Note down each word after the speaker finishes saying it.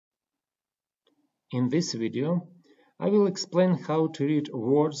In this video, I will explain how to read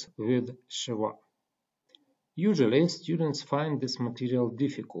words with Shewa. Usually, students find this material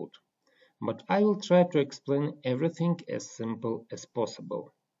difficult, but I will try to explain everything as simple as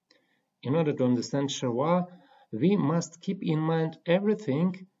possible. In order to understand Shewa, we must keep in mind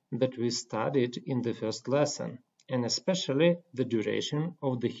everything that we studied in the first lesson, and especially the duration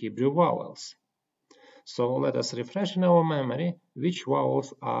of the Hebrew vowels. So let us refresh in our memory which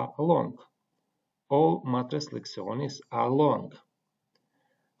vowels are long. All matres lectionis are long.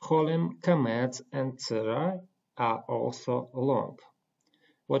 Cholim, kametz, and tzerai are also long.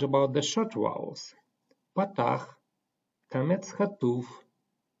 What about the short vowels? Patach, kametz hatuf,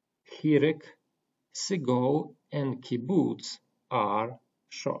 hirek, sigol, and kibbutz are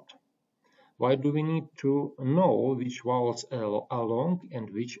short. Why do we need to know which vowels are long and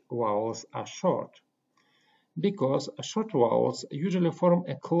which vowels are short? Because short vowels usually form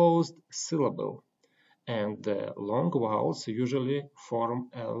a closed syllable, and the long vowels usually form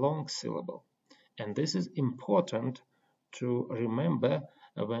a long syllable. And this is important to remember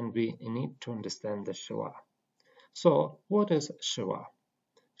when we need to understand the Shewa. So, what is Shewa?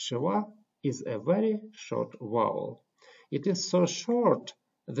 Shewa is a very short vowel. It is so short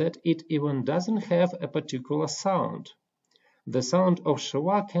that it even doesn't have a particular sound. The sound of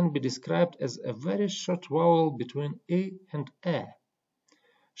Shewa can be described as a very short vowel between I and E.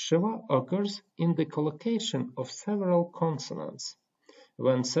 Shewa occurs in the collocation of several consonants.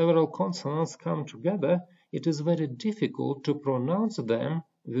 When several consonants come together, it is very difficult to pronounce them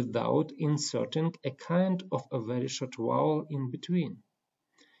without inserting a kind of a very short vowel in between.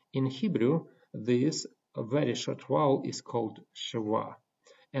 In Hebrew, this very short vowel is called Shewa,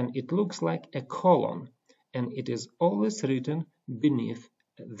 and it looks like a colon, and it is always written beneath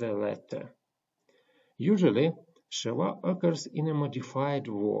the letter. Usually, Shewa occurs in a modified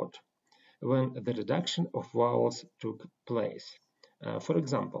word, when the reduction of vowels took place. For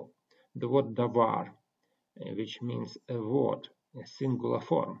example, the word davar, which means a word, a singular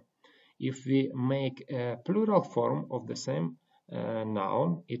form. If we make a plural form of the same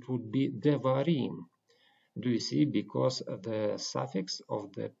noun, it would be devarim. Do you see? Because the suffix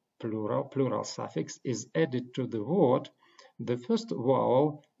of the plural suffix is added to the word, the first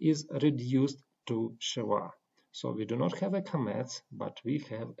vowel is reduced to Shewa. So we do not have a kametz, but we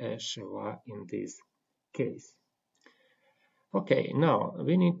have a Shewa in this case. Okay, now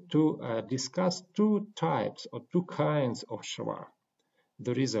we need to discuss two types or two kinds of Shewa.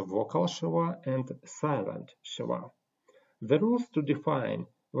 There is a vocal Shewa and silent Shewa. The rules to define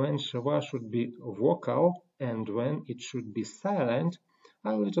when Shewa should be vocal and when it should be silent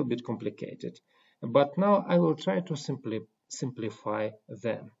are a little bit complicated, but now I will try to simplify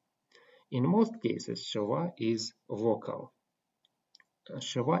them. In most cases, Shewa is vocal.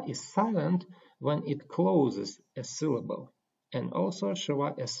 Shewa is silent when it closes a syllable, and also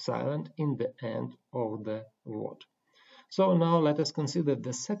Shewa is silent in the end of the word. So now let us consider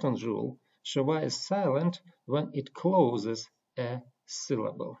the second rule. Shewa is silent when it closes a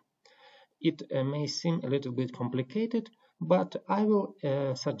syllable. It may seem a little bit complicated, but I will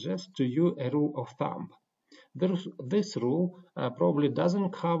suggest to you a rule of thumb. This rule probably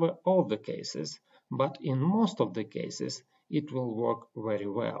doesn't cover all the cases, but in most of the cases it will work very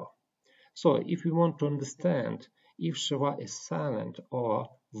well. So if we want to understand if Shewa is silent or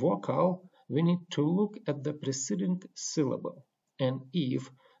vocal, we need to look at the preceding syllable. And if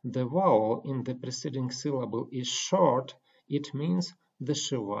the vowel in the preceding syllable is short, it means the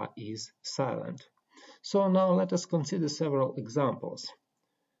Shewa is silent. So now let us consider several examples.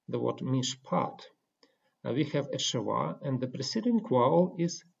 The word mishpat. We have a Shewa and the preceding vowel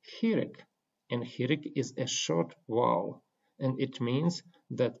is hirek, and hirek is a short vowel, and it means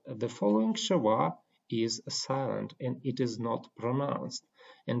that the following Shewa is silent and it is not pronounced,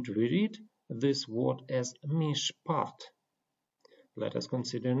 and we read this word as mishpat. Let us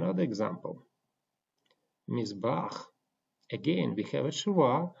consider another example. Mizbach. Again, we have a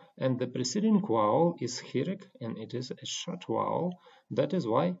Shewa and the preceding vowel is hirek and it is a short vowel. That is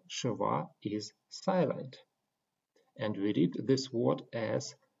why Shewa is silent. And we read this word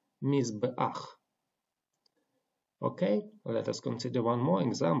as mizbeach. Okay, let us consider one more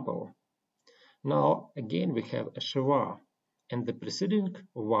example. Now, again, we have a Shewa and the preceding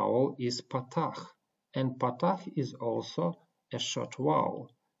vowel is patach, and patach is also a short vowel.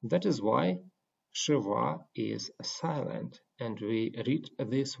 That is why Shewa is silent, and we read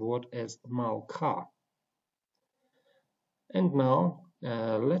this word as malka. And now,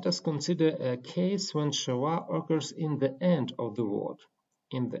 let us consider a case when Shewa occurs in the end of the word.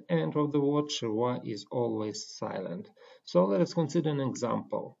 In the end of the word, Shewa is always silent. So let us consider an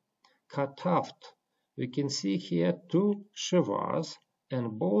example. Kataft we can see here two Shewas, and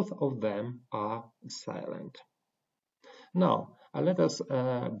both of them are silent. Now, let us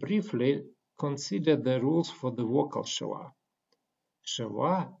briefly consider the rules for the vocal Shewa.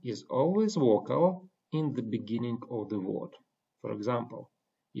 Shewa is always vocal in the beginning of the word. For example,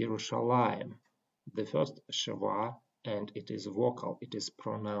 Yerushalayim, the first Shewa, and it is vocal, it is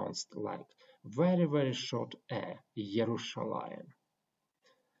pronounced like very short Yerushalayim.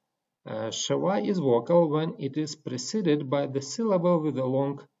 Shewa is vocal when it is preceded by the syllable with a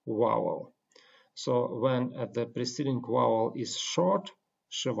long vowel. So when the preceding vowel is short,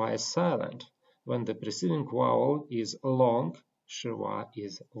 Shewa is silent. When the preceding vowel is long, Shewa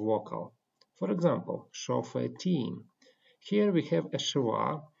is vocal. For example, shofetim. Here we have a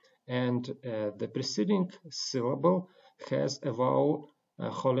Shewa, and the preceding syllable has a vowel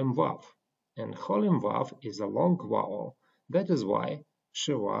cholim vav, and cholim vav is a long vowel. That is why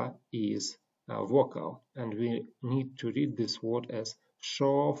Shewa is vocal, and we need to read this word as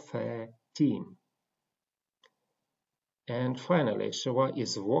shofetim. And finally, Shewa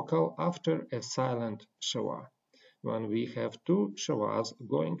is vocal after a silent Shewa. When we have two Shewas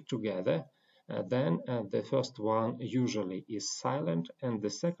going together, then the first one usually is silent and the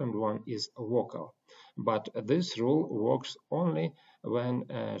second one is vocal. But this rule works only when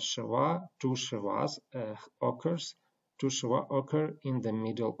two Shewas occur in the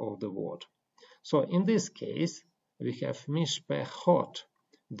middle of the word. So in this case, we have mishpechot.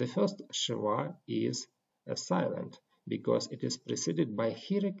 The first Shewa is silent, because it is preceded by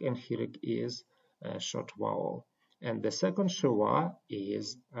hirik, and hirik is a short vowel. And the second Shewa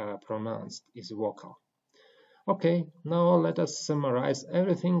is pronounced, is vocal. Okay, now let us summarize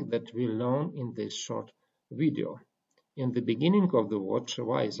everything that we learned in this short video. In the beginning of the word,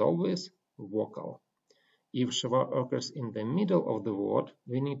 Shewa is always vocal. If Shewa occurs in the middle of the word,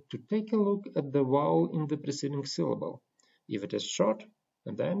 we need to take a look at the vowel in the preceding syllable. If it is short,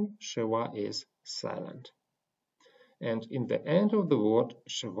 then Shewa is silent. And in the end of the word,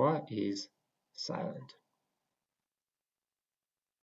 Shewa is silent.